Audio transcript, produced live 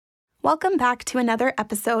Welcome back to another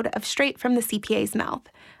episode of Straight from the CPA's Mouth.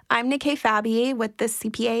 I'm Nikkei Fabier with the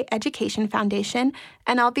CPA Education Foundation,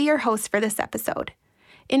 and I'll be your host for this episode.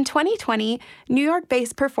 In 2020, New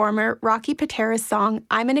York-based performer Rocky Patera's song,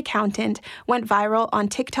 I'm an Accountant, went viral on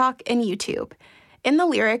TikTok and YouTube. In the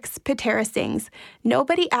lyrics, Patera sings,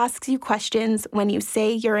 "Nobody asks you questions when you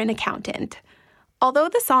say you're an accountant." Although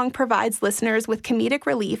the song provides listeners with comedic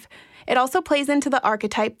relief, it also plays into the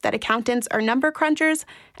archetype that accountants are number crunchers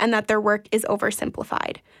and that their work is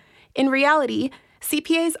oversimplified. In reality,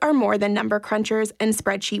 CPAs are more than number crunchers and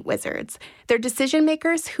spreadsheet wizards. They're decision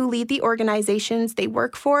makers who lead the organizations they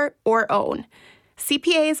work for or own.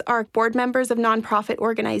 CPAs are board members of nonprofit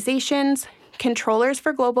organizations, controllers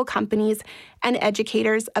for global companies, and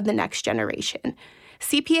educators of the next generation.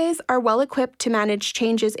 CPAs are well equipped to manage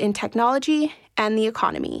changes in technology and the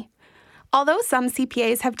economy. Although some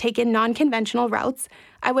CPAs have taken non-conventional routes,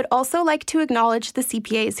 I would also like to acknowledge the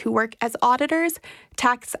CPAs who work as auditors,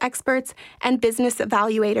 tax experts, and business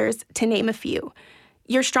evaluators, to name a few.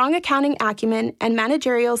 Your strong accounting acumen and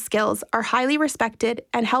managerial skills are highly respected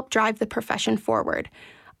and help drive the profession forward.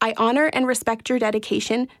 I honor and respect your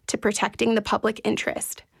dedication to protecting the public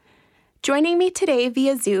interest. Joining me today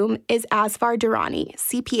via Zoom is Asfar Durrani,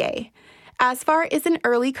 CPA. Asfar is an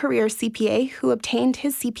early career CPA who obtained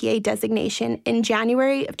his CPA designation in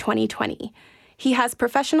January of 2020. He has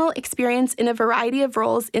professional experience in a variety of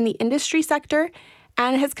roles in the industry sector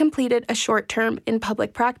and has completed a short term in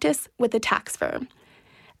public practice with a tax firm.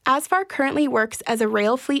 Asfar currently works as a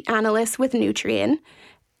rail fleet analyst with Nutrien.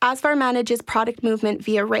 Asfar manages product movement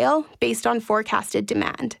via rail based on forecasted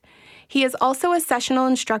demand. He is also a sessional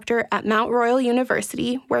instructor at Mount Royal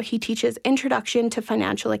University, where he teaches Introduction to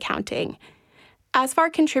Financial Accounting.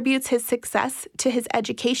 Asfar contributes his success to his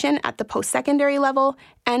education at the post-secondary level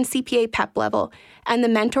and CPA PEP level, and the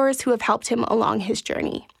mentors who have helped him along his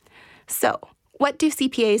journey. So, what do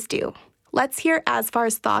CPAs do? Let's hear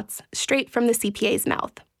Asfar's thoughts straight from the CPA's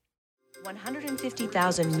mouth.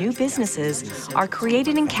 150,000 new businesses are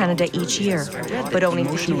created in Canada each year, but only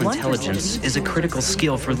emotional intelligence is a critical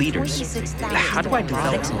skill for leaders. How do I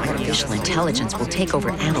develop artificial intelligence will take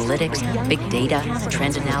over analytics, big data,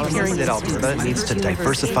 trend analysis? Hearing that Alberta needs to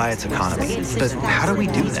diversify its economy, but how do we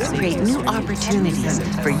do that? Create new opportunities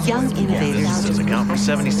for young innovators. Does account for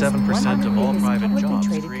 77% of all private jobs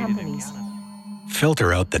created in Canada.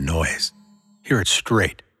 Filter out the noise. Hear it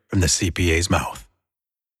straight from the CPA's mouth.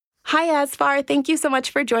 Hi, Asfar. Thank you so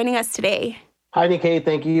much for joining us today. Hi, Nikkei.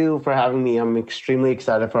 Thank you for having me. I'm extremely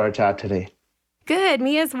excited for our chat today. Good,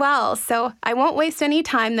 me as well. So I won't waste any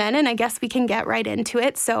time then, and I guess we can get right into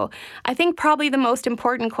it. So I think probably the most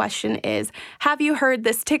important question is, have you heard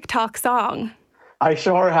this TikTok song? I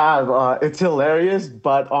sure have. It's hilarious,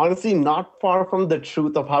 but honestly, not far from the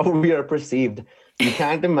truth of how we are perceived. You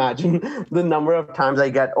can't imagine the number of times I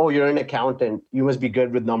get, "Oh, you're an accountant. You must be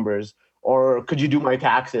good with numbers." Or could you do my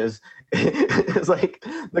taxes? It's like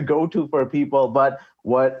the go-to for people. But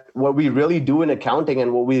what we really do in accounting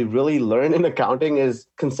and what we really learn in accounting is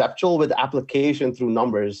conceptual with application through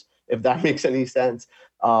numbers, if that makes any sense.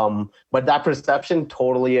 But that perception,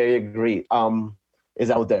 totally I agree,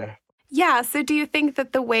 is out there. Yeah, so do you think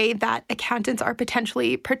that the way that accountants are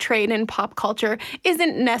potentially portrayed in pop culture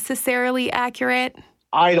isn't necessarily accurate?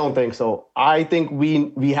 I don't think so. I think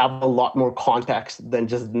we have a lot more context than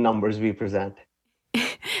just the numbers we present.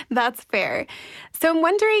 That's fair. So I'm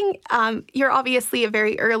wondering, you're obviously a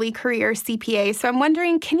very early career CPA, so I'm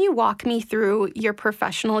wondering, can you walk me through your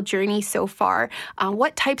professional journey so far?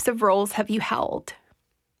 What types of roles have you held?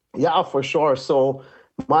 Yeah, for sure. So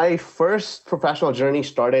my first professional journey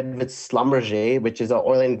started with Schlumberger, which is an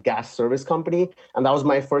oil and gas service company, and that was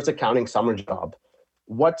my first accounting summer job.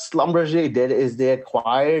 What Schlumberger did is they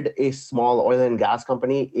acquired a small oil and gas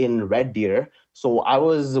company in Red Deer. So I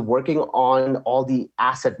was working on all the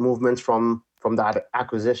asset movements from that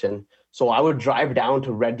acquisition. So I would drive down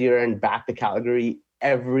to Red Deer and back to Calgary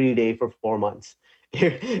every day for 4 months.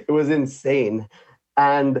 It was insane.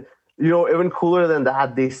 And, even cooler than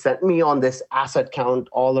that, they sent me on this asset count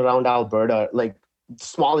all around Alberta, like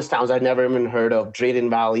smallest towns I'd never even heard of, Drayton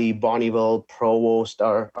Valley, Bonnyville, Provost,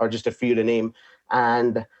 are just a few to name.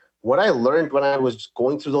 And what I learned when I was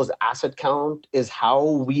going through those asset count is how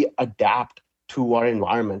we adapt to our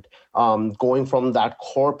environment, going from that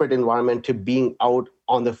corporate environment to being out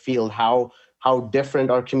on the field, how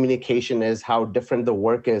different our communication is, how different the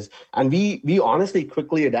work is. And we honestly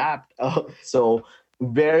quickly adapt. So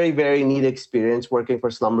very, very neat experience working for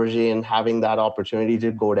Schlumberger and having that opportunity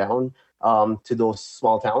to go down to those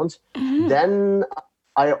small towns. Mm-hmm. Then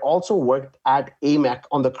I also worked at AMEC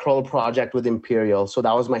on the Curl project with Imperial. So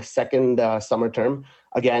that was my second summer term.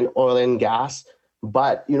 again, oil and gas.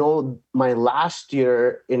 But, my last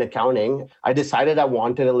year in accounting, I decided I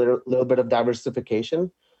wanted a little bit of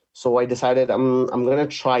diversification. So I decided I'm going to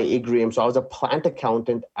try Agrium. So I was a plant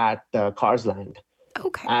accountant at Carsland.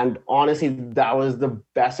 Okay. And honestly, that was the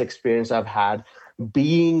best experience I've had,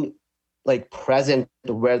 being present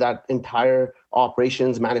where that entire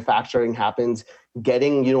operations manufacturing happens,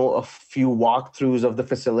 getting, a few walkthroughs of the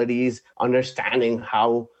facilities, understanding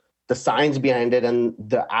how the science behind it and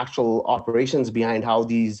the actual operations behind how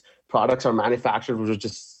these products are manufactured was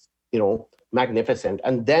just, magnificent.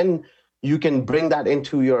 And then you can bring that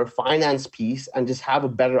into your finance piece and just have a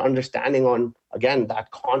better understanding on, again,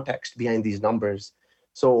 that context behind these numbers.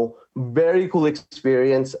 So very cool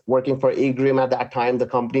experience working for Agrium at that time. The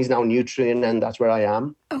company's now Nutrien, and that's where I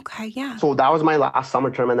am. Okay, yeah. So that was my last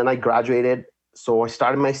summer term, and then I graduated. So I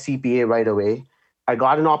started my CPA right away. I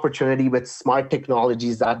got an opportunity with Smart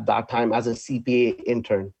Technologies at that time as a CPA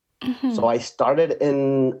intern. Mm-hmm. So I started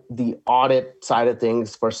in the audit side of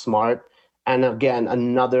things for Smart. And again,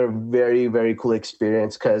 another very, very cool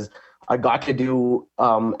experience because I got to do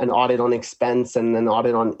an audit on expense and an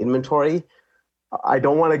audit on inventory. I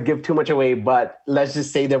don't want to give too much away, but let's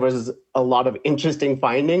just say there was a lot of interesting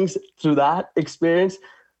findings through that experience.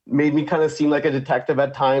 Made me kind of seem like a detective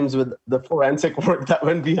at times with the forensic work that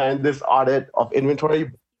went behind this audit of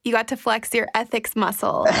inventory. You got to flex your ethics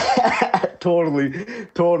muscle.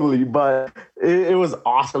 Totally. But it was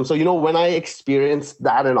awesome. So, when I experienced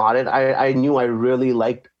that in audit, I knew I really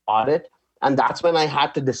liked audit. And that's when I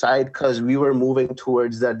had to decide, because we were moving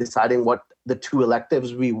towards deciding what the 2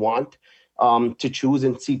 electives we want to choose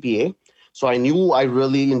in CPA. So I knew I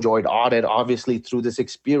really enjoyed audit, obviously, through this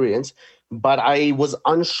experience. But I was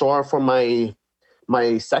unsure for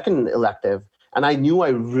my second elective. And I knew I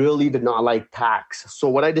really did not like tax. So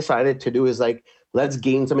what I decided to do is let's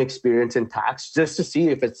gain some experience in tax just to see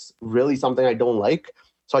if it's really something I don't like.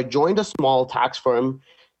 So I joined a small tax firm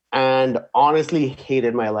and honestly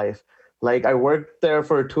hated my life. I worked there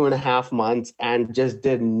for 2.5 months and just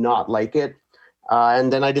did not like it.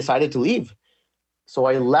 And then I decided to leave. So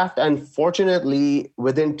I left, and fortunately,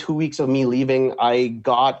 within 2 weeks of me leaving, I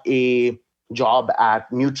got a job at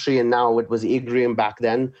Nutrien. Now it was Agrium back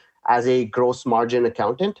then, as a gross margin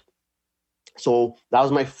accountant. So that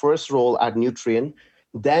was my first role at Nutrien.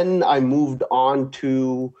 Then I moved on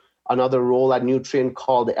to another role at Nutrien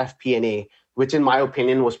called FP&A, which in my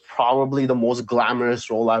opinion was probably the most glamorous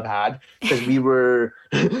role I've had, because we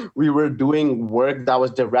were doing work that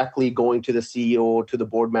was directly going to the CEO, to the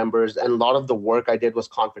board members, and a lot of the work I did was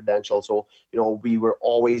confidential. So, we were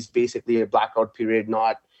always basically a blackout period,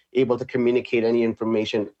 not able to communicate any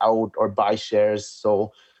information out or buy shares.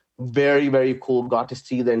 So very, very cool. Got to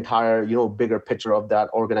see the entire, bigger picture of that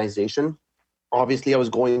organization. Obviously, I was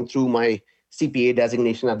going through my CPA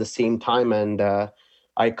designation at the same time, and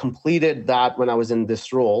I completed that when I was in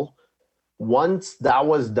this role. Once that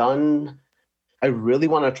was done, I really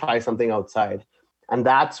want to try something outside. And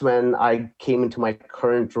that's when I came into my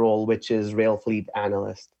current role, which is rail fleet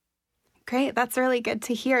analyst. Great. That's really good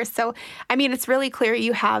to hear. So, it's really clear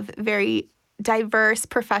you have very diverse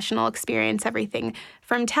professional experience, everything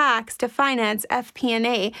from tax to finance,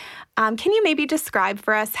 FP&A. Can you maybe describe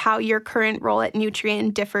for us how your current role at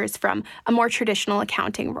Nutrien differs from a more traditional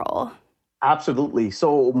accounting role? Absolutely.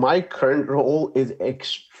 So my current role is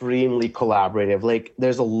extremely collaborative.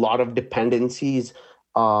 There's a lot of dependencies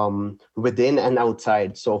within and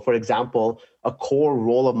outside. So for example, a core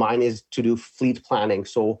role of mine is to do fleet planning.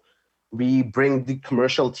 So we bring the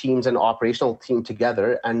commercial teams and operational team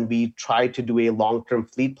together, and we try to do a long-term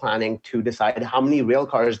fleet planning to decide how many rail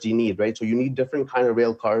cars do you need, right? So you need different kind of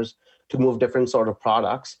rail cars to move different sort of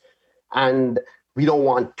products. And we don't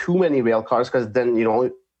want too many rail cars because then,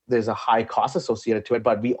 there's a high cost associated to it,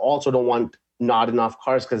 but we also don't want not enough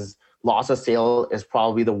cars because loss of sale is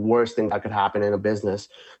probably the worst thing that could happen in a business.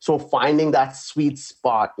 So finding that sweet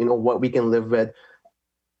spot, what we can live with.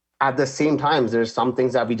 At the same time, there's some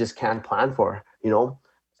things that we just can't plan for,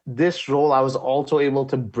 This role, I was also able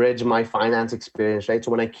to bridge my finance experience, right?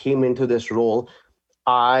 So when I came into this role,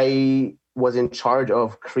 I was in charge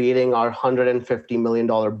of creating our $150 million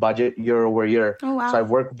budget year over year. Oh, wow. So I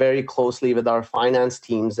worked very closely with our finance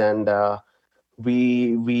teams, and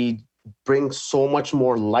we bring so much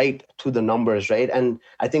more light to the numbers, right? And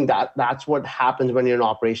I think that's what happens when you're in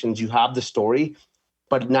operations. You have the story,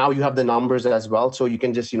 but now you have the numbers as well. So you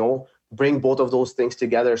can just, bring both of those things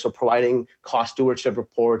together. So providing cost stewardship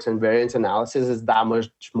reports and variance analysis is that much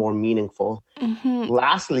more meaningful. Mm-hmm.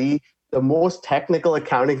 Lastly, the most technical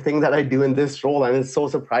accounting thing that I do in this role, and it's so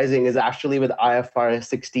surprising, is actually with IFRS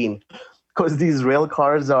 16, because these rail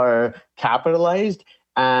cars are capitalized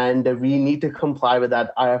and we need to comply with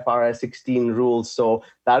that IFRS 16 rules. So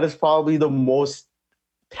that is probably the most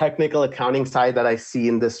technical accounting side that I see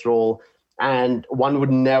in this role. And one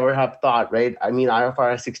would never have thought, right? I mean,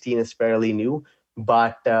 IFRS 16 is fairly new,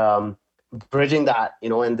 but bridging that,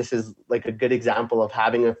 and this is like a good example of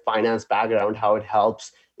having a finance background, how it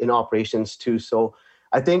helps in operations too. So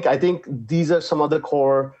I think these are some of the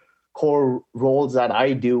core roles that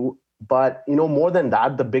I do. But, more than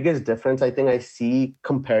that, the biggest difference I think I see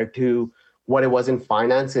compared to what it was in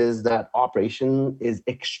finance is that operation is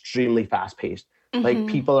extremely fast paced. Mm-hmm. Like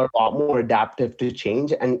people are a lot more adaptive to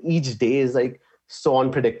change, and each day is like so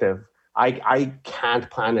unpredictable. I can't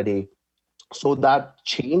plan a day. So that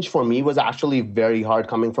change for me was actually very hard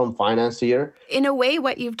coming from finance here. In a way,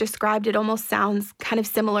 what you've described, it almost sounds kind of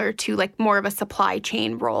similar to like more of a supply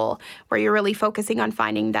chain role where you're really focusing on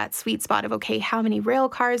finding that sweet spot of, okay, how many rail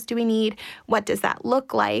cars do we need? What does that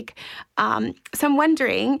look like? So I'm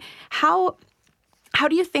wondering, how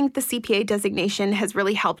do you think the CPA designation has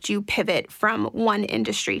really helped you pivot from one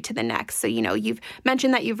industry to the next? So, you've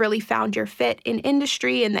mentioned that you've really found your fit in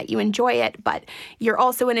industry and that you enjoy it, but you're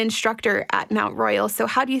also an instructor at Mount Royal. So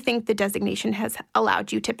how do you think the designation has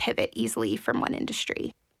allowed you to pivot easily from one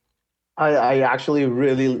industry? I actually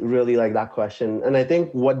really, really like that question. And I think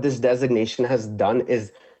what this designation has done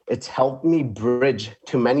is it's helped me bridge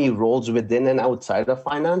to many roles within and outside of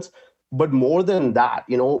finance. But more than that,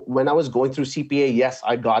 when I was going through CPA, yes,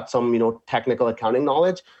 I got some, technical accounting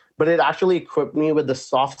knowledge, but it actually equipped me with the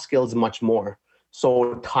soft skills much more.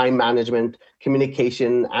 So time management,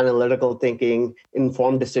 communication, analytical thinking,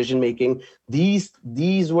 informed decision-making, these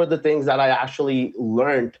were the things that I actually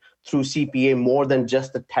learned through CPA more than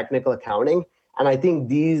just the technical accounting. And I think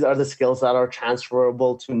these are the skills that are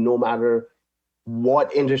transferable to no matter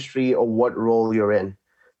what industry or what role you're in.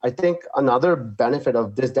 I think another benefit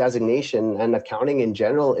of this designation and accounting in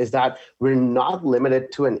general is that we're not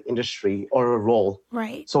limited to an industry or a role.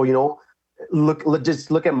 Right. So, let's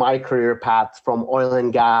look at my career path from oil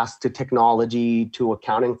and gas to technology to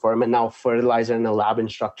accounting firm and now fertilizer and a lab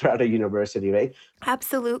instructor at a university, right?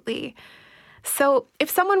 Absolutely. So if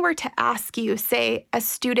someone were to ask you, say, a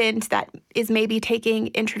student that is maybe taking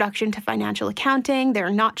Introduction to Financial Accounting,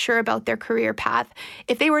 they're not sure about their career path,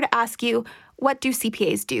 if they were to ask you, what do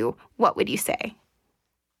CPAs do? What would you say?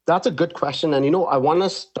 That's a good question. And, I want to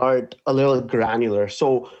start a little granular.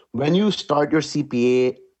 So when you start your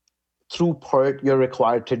CPA through PERT, you're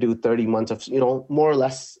required to do 30 months of, more or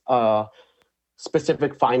less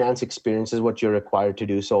specific finance experience is what you're required to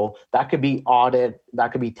do. So that could be audit,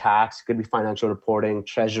 that could be tax, could be financial reporting,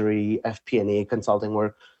 treasury, FP&A, consulting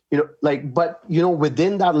work, but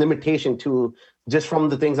within that limitation too, just from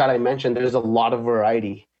the things that I mentioned, there's a lot of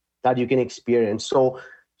variety that you can experience. So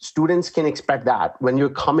students can expect that when you're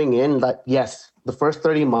coming in, that yes, the first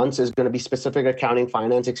 30 months is going to be specific accounting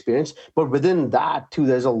finance experience, but within that too,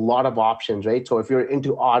 there's a lot of options, right? So if you're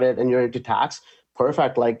into audit and you're into tax,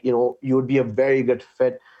 perfect. You would be a very good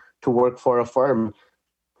fit to work for a firm.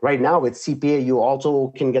 Right now with CPA, you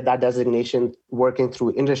also can get that designation working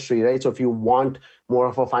through industry, right? So if you want more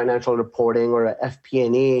of a financial reporting or a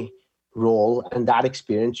FP&A role and that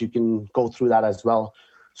experience, you can go through that as well.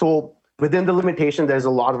 So within the limitation, there's a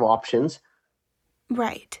lot of options.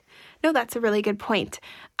 Right. No, that's a really good point.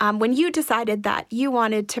 When you decided that you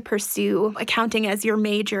wanted to pursue accounting as your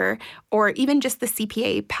major or even just the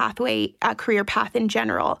CPA pathway, career path in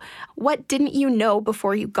general, what didn't you know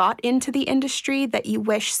before you got into the industry that you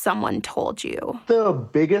wish someone told you? The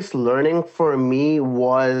biggest learning for me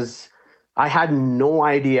was I had no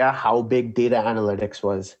idea how big data analytics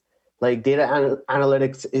was. Like data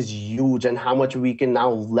analytics is huge and how much we can now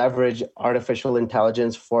leverage artificial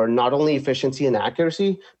intelligence for not only efficiency and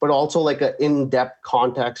accuracy, but also like an in-depth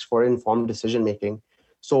context for informed decision-making.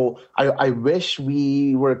 So I wish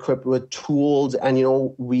we were equipped with tools and,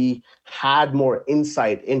 we had more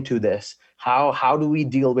insight into this. How do we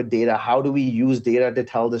deal with data? How do we use data to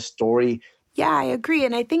tell the story? Yeah, I agree.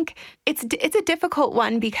 And I think it's a difficult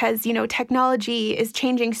one because, technology is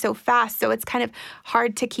changing so fast. So it's kind of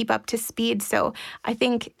hard to keep up to speed. So I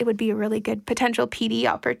think it would be a really good potential PD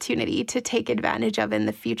opportunity to take advantage of in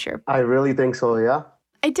the future. I really think so, yeah.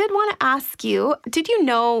 I did want to ask you, did you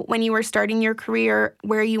know when you were starting your career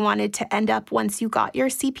where you wanted to end up once you got your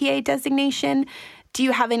CPA designation? Do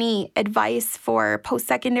you have any advice for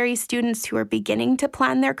post-secondary students who are beginning to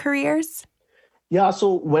plan their careers? Yeah,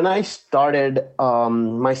 so when I started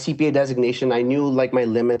my CPA designation, I knew like my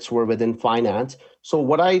limits were within finance. So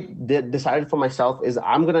what I decided for myself is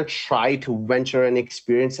I'm going to try to venture and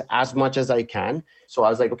experience as much as I can. So I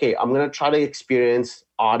was like, okay, I'm going to try to experience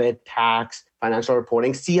audit, tax, financial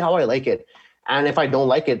reporting, see how I like it. And if I don't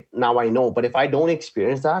like it, now I know. But if I don't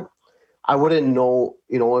experience that, I wouldn't know,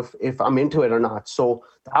 if I'm into it or not. So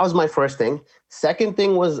that was my first thing. Second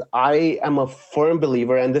thing was, I am a firm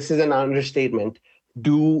believer, and this is an understatement,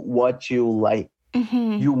 do what you like.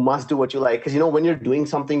 Mm-hmm. You must do what you like. Because, when you're doing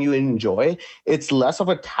something you enjoy, it's less of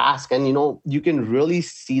a task. And, you can really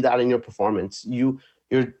see that in your performance.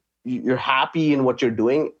 You're happy in what you're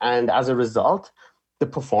doing. And as a result, the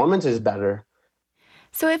performance is better.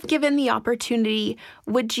 So if given the opportunity,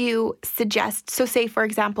 would you suggest, so say, for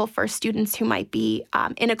example, for students who might be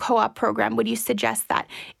in a co-op program, would you suggest that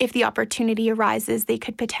if the opportunity arises, they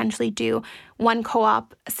could potentially do one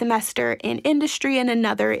co-op semester in industry and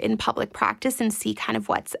another in public practice and see kind of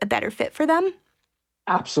what's a better fit for them?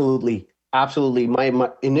 Absolutely. Absolutely.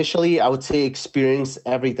 My initially, I would say experience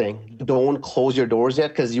everything. Don't close your doors yet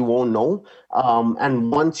because you won't know.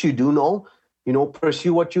 And once you do know,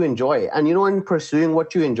 pursue what you enjoy. And, in pursuing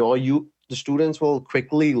what you enjoy, the students will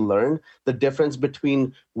quickly learn the difference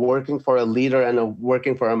between working for a leader and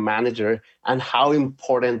working for a manager and how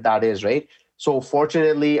important that is, right? So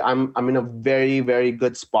fortunately, I'm in a very, very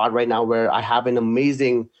good spot right now where I have an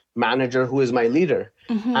amazing manager who is my leader.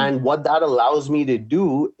 Mm-hmm. And what that allows me to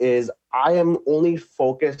do is I am only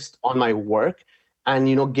focused on my work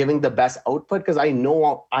and, giving the best output because I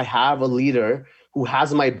know I have a leader who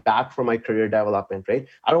has my back for my career development, right?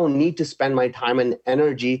 I don't need to spend my time and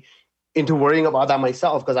energy into worrying about that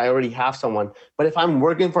myself because I already have someone. But if I'm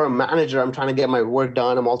working for a manager, I'm trying to get my work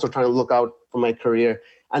done. I'm also trying to look out for my career.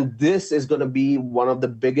 And this is going to be one of the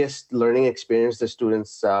biggest learning experiences the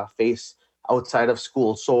students face outside of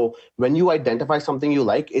school. So when you identify something you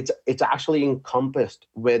like, it's actually encompassed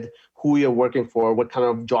with who you're working for, what kind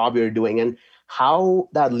of job you're doing, and how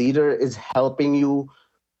that leader is helping you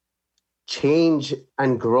change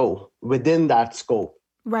and grow within that scope.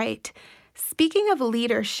 Right. Speaking of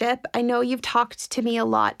leadership, I know you've talked to me a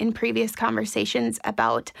lot in previous conversations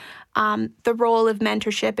about the role of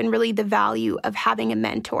mentorship and really the value of having a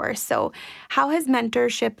mentor. So how has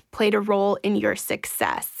mentorship played a role in your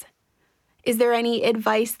success? Is there any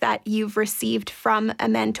advice that you've received from a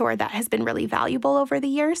mentor that has been really valuable over the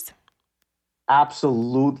years?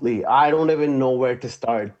 Absolutely. I don't even know where to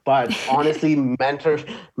start. But honestly, mentors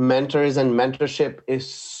and mentorship is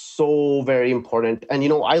so very important. And,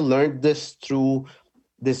 I learned this through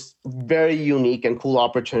this very unique and cool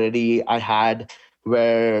opportunity I had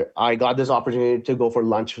where I got this opportunity to go for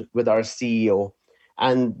lunch with our CEO.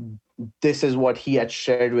 And this is what he had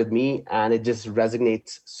shared with me, and it just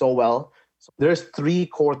resonates so well. So there's 3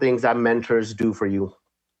 core things that mentors do for you.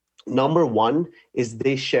 Number 1 is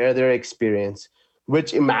they share their experience,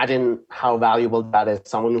 which imagine how valuable that is.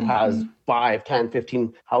 Someone who has 5, 10,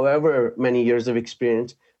 15, however many years of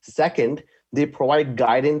experience. Second, they provide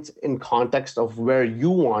guidance in context of where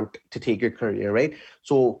you want to take your career, right?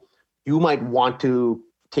 So you might want to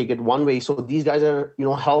take it one way. So these guys are,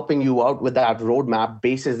 helping you out with that roadmap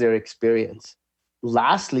basis their experience.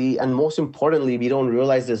 Lastly, and most importantly, we don't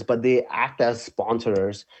realize this, but they act as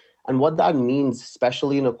sponsors. And what that means,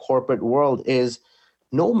 especially in a corporate world, is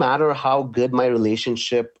no matter how good my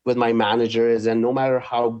relationship with my manager is and no matter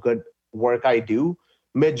how good work I do,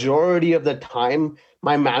 majority of the time,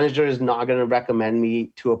 my manager is not going to recommend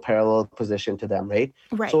me to a parallel position to them, right?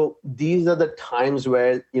 So these are the times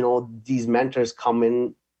where, these mentors come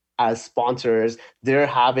in as sponsors. They're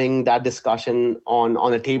having that discussion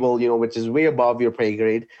on a table, which is way above your pay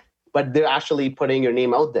grade, but they're actually putting your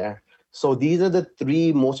name out there. So these are the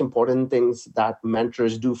 3 most important things that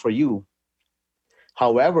mentors do for you.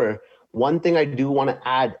 However, one thing I do want to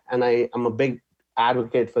add, and I'm a big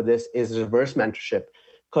advocate for this, is reverse mentorship,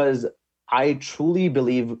 because I truly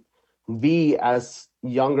believe we as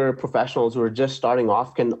younger professionals who are just starting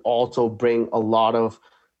off can also bring a lot of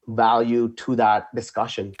value to that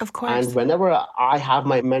discussion. Of course. And whenever I have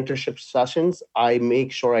my mentorship sessions, I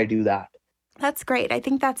make sure I do that. That's great. I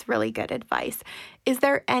think that's really good advice. Is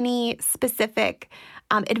there any specific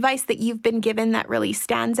advice that you've been given that really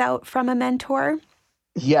stands out from a mentor?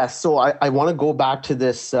 Yes. So I want to go back to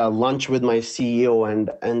this lunch with my CEO,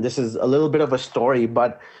 and this is a little bit of a story,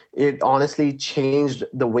 but it honestly changed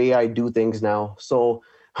the way I do things now. So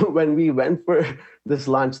when we went for this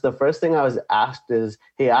lunch, the first thing I was asked is,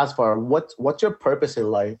 "Hey, Asfar, what's your purpose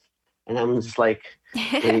in life?" And I'm just like,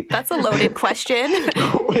 wait. That's a loaded question.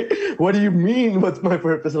 Wait, what do you mean? What's my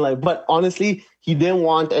purpose in life? But honestly, he didn't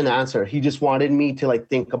want an answer. He just wanted me to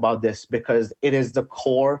think about this because it is the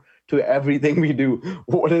core to everything we do.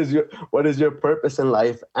 What is your purpose in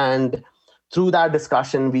life? And through that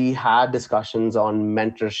discussion, we had discussions on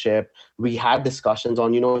mentorship. We had discussions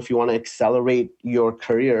on, if you want to accelerate your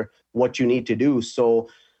career, what you need to do. So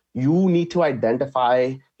you need to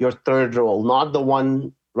identify your third role, not the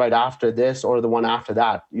one right after this or the one after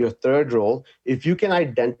that, your third role. If you can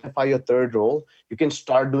identify your third role, you can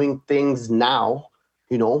start doing things now,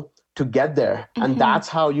 to get there. And that's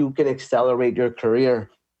how you can accelerate your career.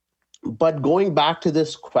 But going back to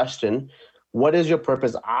this question, what is your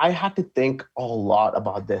purpose? I had to think a lot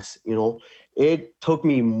about this. It took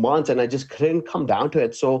me months and I just couldn't come down to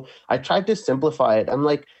it. So I tried to simplify it. I'm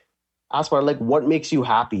like, Aspar, what makes you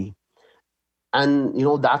happy? And,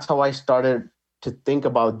 that's how I started to think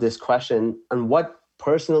about this question. And what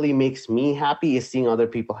personally makes me happy is seeing other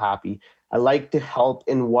people happy. I like to help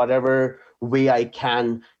in whatever way I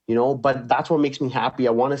can, but that's what makes me happy.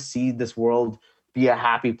 I want to see this world be a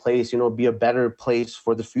happy place, be a better place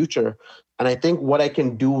for the future. And I think what I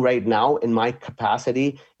can do right now in my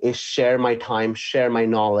capacity is share my time, share my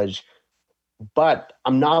knowledge. But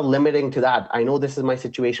I'm not limiting to that. I know this is my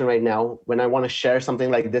situation right now. When I want to share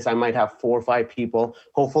something like this, I might have 4 or 5 people,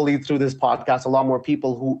 hopefully through this podcast, a lot more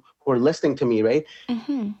people who are listening to me, right?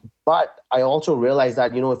 But I also realize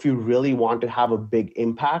that, if you really want to have a big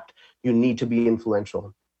impact, you need to be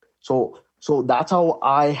influential. So that's how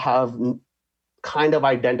I have kind of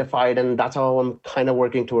identified, and that's how I'm kind of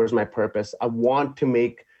working towards my purpose. I want to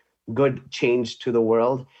make good change to the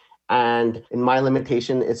world. And in my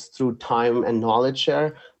limitation, it's through time and knowledge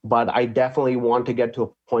share. But I definitely want to get to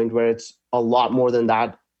a point where it's a lot more than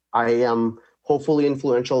that. I am hopefully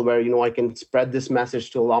influential where, I can spread this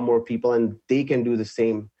message to a lot more people and they can do the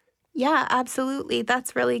same. Yeah, absolutely.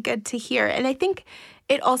 That's really good to hear. And I think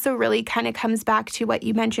it also really kind of comes back to what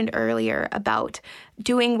you mentioned earlier about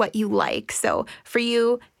doing what you like. So for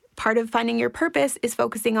you, part of finding your purpose is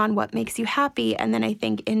focusing on what makes you happy. And then I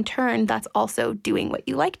think in turn, that's also doing what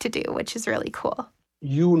you like to do, which is really cool.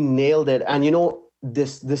 You nailed it. And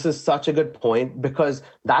this is such a good point because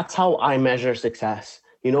that's how I measure success.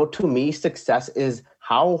 To me, success is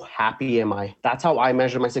how happy am I? That's how I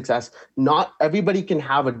measure my success. Not everybody can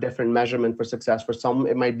have a different measurement for success. For some,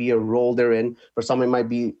 it might be a role they're in. For some, it might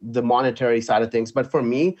be the monetary side of things. But for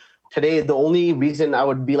me, today, the only reason I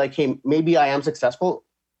would be like, hey, maybe I am successful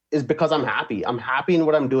is because I'm happy. I'm happy in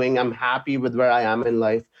what I'm doing. I'm happy with where I am in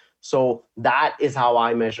life. So that is how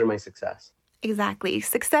I measure my success. Exactly.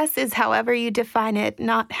 Success is however you define it,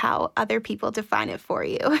 not how other people define it for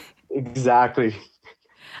you. Exactly.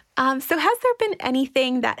 So has there been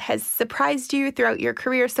anything that has surprised you throughout your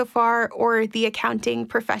career so far or the accounting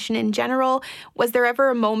profession in general? Was there ever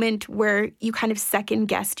a moment where you kind of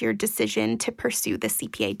second-guessed your decision to pursue the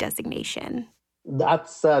CPA designation?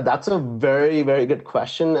 That's a very, very good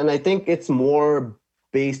question. And I think it's more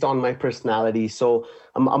based on my personality. So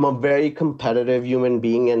I'm a very competitive human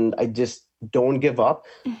being and I just don't give up.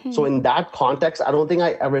 So in that context, I don't think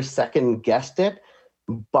I ever second-guessed it.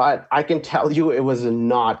 But I can tell you it was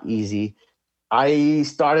not easy. I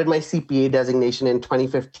started my CPA designation in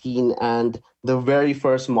 2015 and the very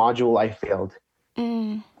first module I failed.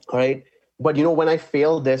 All right. But, when I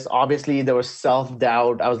failed this, obviously there was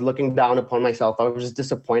self-doubt. I was looking down upon myself. I was just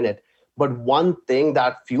disappointed. But one thing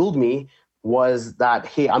that fueled me was that,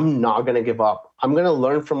 hey, I'm not going to give up. I'm going to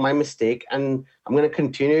learn from my mistake and I'm going to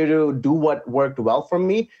continue to do what worked well for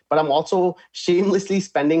me. But I'm also shamelessly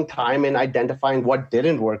spending time in identifying what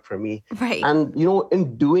didn't work for me. Right. And,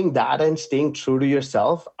 in doing that and staying true to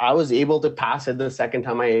yourself, I was able to pass it the second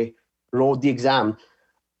time I wrote the exam.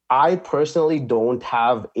 I personally don't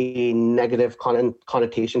have a negative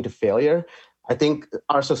connotation to failure. I think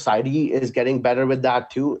our society is getting better with that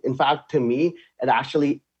too. In fact, to me, it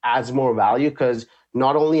actually adds more value because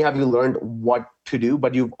not only have you learned what to do,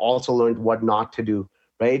 but you've also learned what not to do,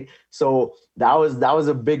 right? So that was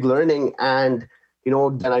a big learning. And,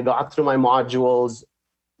 then I got through my modules.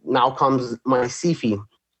 Now comes my CFE.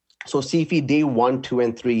 So CFE day 1, 2,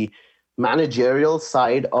 and 3, managerial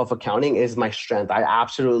side of accounting is my strength. I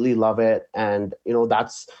absolutely love it. And,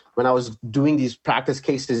 that's when I was doing these practice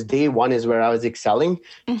cases, day 1 is where I was excelling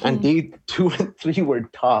and day 2 and 3 were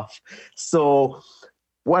tough. So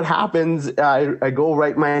what happens, I go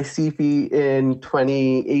write my CFE in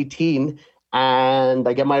 2018 and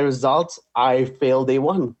I get my results. I failed day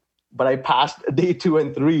 1, but I passed day 2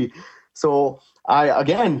 and 3. So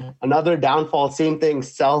again, another downfall, same thing,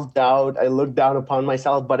 self-doubt. I looked down upon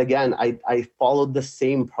myself, but again, I followed the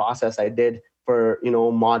same process I did for,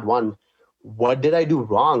 mod 1. What did I do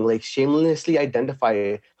wrong? Like shamelessly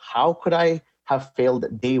identify how could I have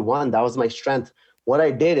failed day 1? That was my strength. What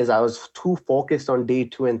I did is I was too focused on day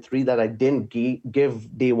 2 and 3 that I didn't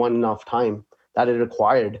give day 1 enough time that it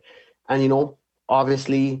required. And,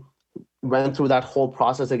 obviously went through that whole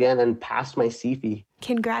process again and passed my CFE.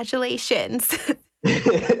 Congratulations.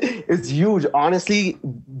 It's huge. Honestly,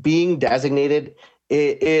 being designated,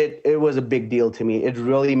 it was a big deal to me. It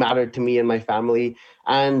really mattered to me and my family.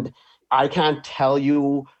 And I can't tell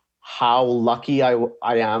you how lucky I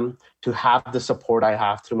am to have the support I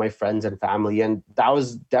have through my friends and family. And that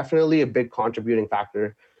was definitely a big contributing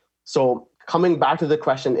factor. So coming back to the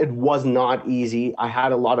question, it was not easy. I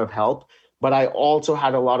had a lot of help, but I also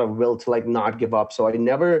had a lot of will to like not give up. So I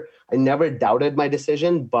never doubted my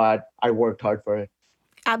decision, but I worked hard for it.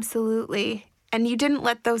 Absolutely. And you didn't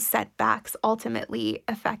let those setbacks ultimately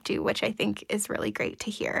affect you, which I think is really great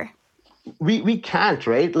to hear. We can't,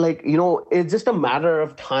 right? Like, it's just a matter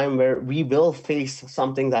of time where we will face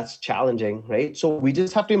something that's challenging, right? So we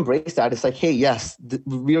just have to embrace that. It's like, hey, yes,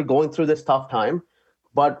 we are going through this tough time,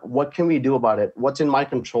 but what can we do about it? What's in my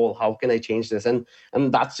control? How can I change this? And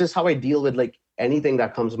that's just how I deal with like anything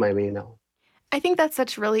that comes my way now. I think that's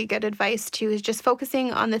such really good advice too, is just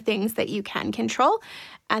focusing on the things that you can control.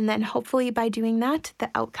 And then hopefully by doing that,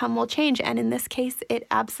 the outcome will change. And in this case, it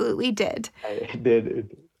absolutely did. It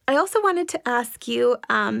did. I also wanted to ask you,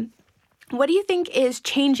 what do you think is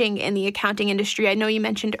changing in the accounting industry? I know you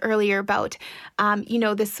mentioned earlier about,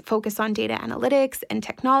 this focus on data analytics and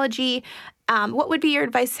technology. What would be your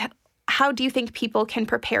advice? How do you think people can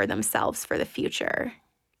prepare themselves for the future?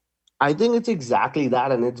 I think it's exactly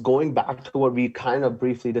that. And it's going back to what we kind of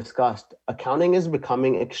briefly discussed. Accounting is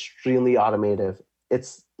becoming extremely automated.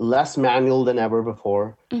 It's less manual than ever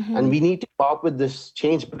before. Mm-hmm. And we need to come up with this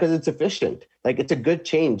change because it's efficient. Like, it's a good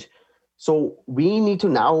change. So we need to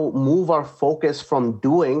now move our focus from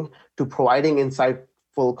doing to providing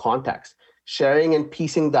insightful context, sharing and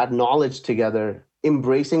piecing that knowledge together,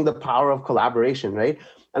 embracing the power of collaboration, right?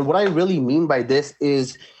 And what I really mean by this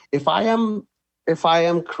is if I am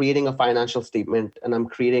creating a financial statement and I'm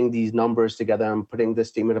creating these numbers together, I'm putting this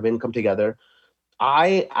statement of income together,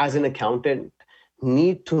 I, as an accountant,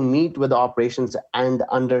 need to meet with the operations and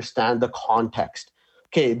understand the context.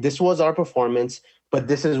 Okay, this was our performance, but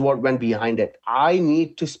this is what went behind it. I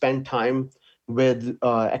need to spend time with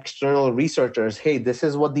external researchers. Hey, this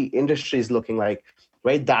is what the industry is looking like,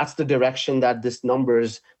 right? That's the direction that this number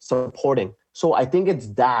is supporting. So I think it's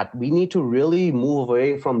that. We need to really move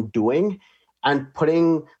away from doing and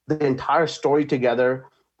putting the entire story together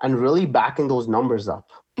and really backing those numbers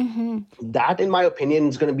up. Mm-hmm. That, in my opinion,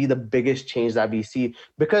 is going to be the biggest change that we see,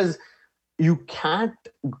 because you can't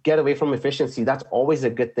get away from efficiency. That's always a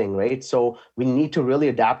good thing, right? So we need to really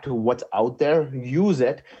adapt to what's out there, use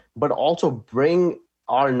it, but also bring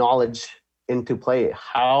our knowledge into play.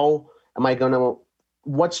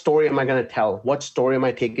 What story am I going to tell? What story am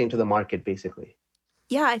I taking to the market, basically?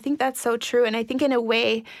 Yeah, I think that's so true. And I think in a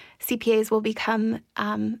way, CPAs will become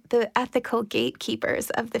the ethical gatekeepers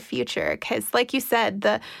of the future. Because like you said,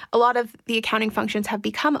 a lot of the accounting functions have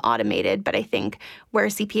become automated. But I think where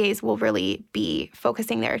CPAs will really be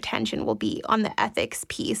focusing their attention will be on the ethics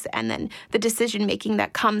piece and then the decision-making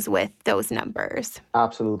that comes with those numbers.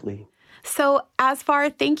 Absolutely. So,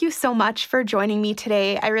 Asfar, thank you so much for joining me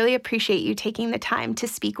today. I really appreciate you taking the time to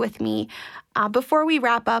speak with me. Before we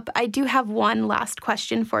wrap up, I do have one last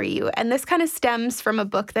question for you. And this kind of stems from a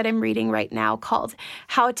book that I'm reading right now called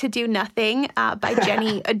How to Do Nothing by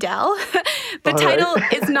Jenny Odell. The title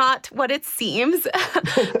is not what it seems,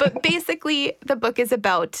 but basically the book is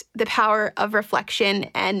about the power of reflection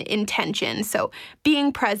and intention. So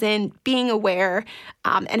being present, being aware,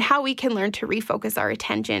 and how we can learn to refocus our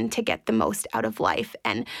attention to get the most out of life.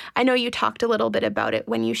 And I know you talked a little bit about it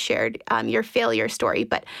when you shared your failure story,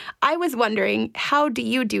 but I was wondering, how do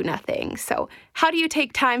you do nothing? So how do you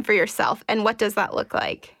take time for yourself, and what does that look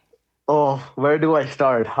like? Oh, where do I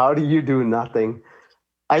start? How do you do nothing?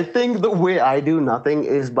 I think the way I do nothing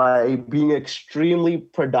is by being extremely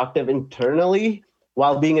productive internally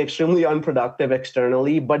while being extremely unproductive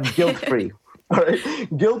externally, but guilt-free. All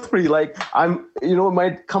right? Guilt-free. Like, it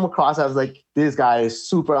might come across as like, this guy is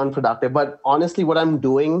super unproductive, but honestly, what I'm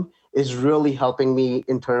doing is really helping me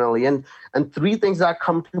internally. And three things that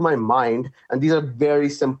come to my mind, and these are very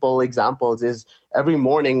simple examples, is every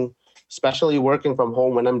morning, especially working from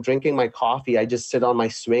home, when I'm drinking my coffee, I just sit on my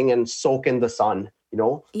swing and soak in the sun.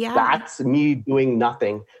 Yeah. That's me doing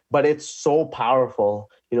nothing, but it's so powerful.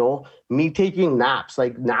 Me taking naps,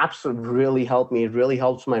 like naps really help me. It really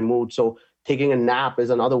helps my mood. So taking a nap is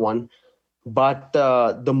another one. But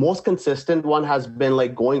the most consistent one has been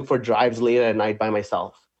like going for drives late at night by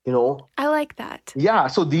myself. I like that. Yeah.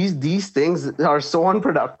 So these things are so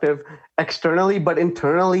unproductive externally, but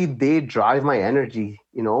internally they drive my energy,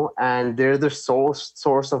 and they're the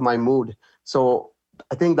source of my mood. So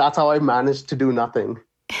I think that's how I managed to do nothing.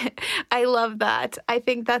 I love that. I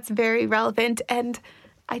think that's very relevant. And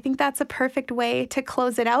I think that's a perfect way to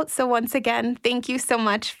close it out. So once again, thank you so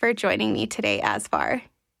much for joining me today, Asfar.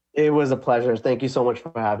 It was a pleasure. Thank you so much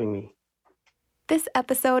for having me. This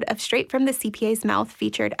episode of Straight from the CPA's Mouth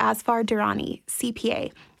featured Asfar Durrani,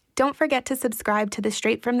 CPA. Don't forget to subscribe to the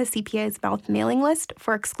Straight from the CPA's Mouth mailing list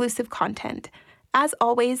for exclusive content. As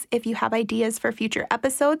always, if you have ideas for future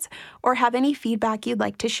episodes or have any feedback you'd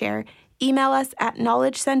like to share, email us at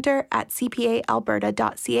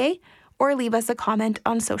knowledgecenter@cpaalberta.ca or leave us a comment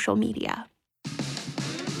on social media.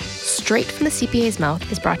 Straight from the CPA's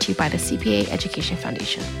Mouth is brought to you by the CPA Education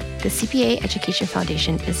Foundation. The CPA Education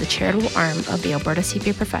Foundation is the charitable arm of the Alberta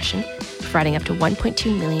CPA profession, providing up to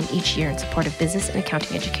 $1.2 million each year in support of business and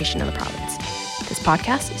accounting education in the province. This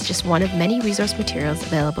podcast is just one of many resource materials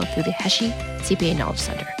available through the HESI CPA Knowledge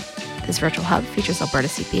Center. This virtual hub features Alberta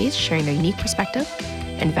CPAs sharing their unique perspective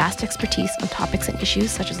and vast expertise on topics and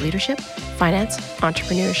issues such as leadership, finance,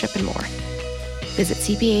 entrepreneurship, and more. Visit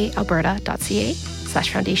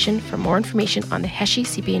cpaalberta.ca/foundation for more information on the HESI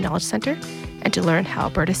CPA Knowledge Center and to learn how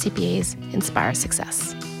Alberta CPAs inspire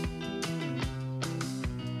success.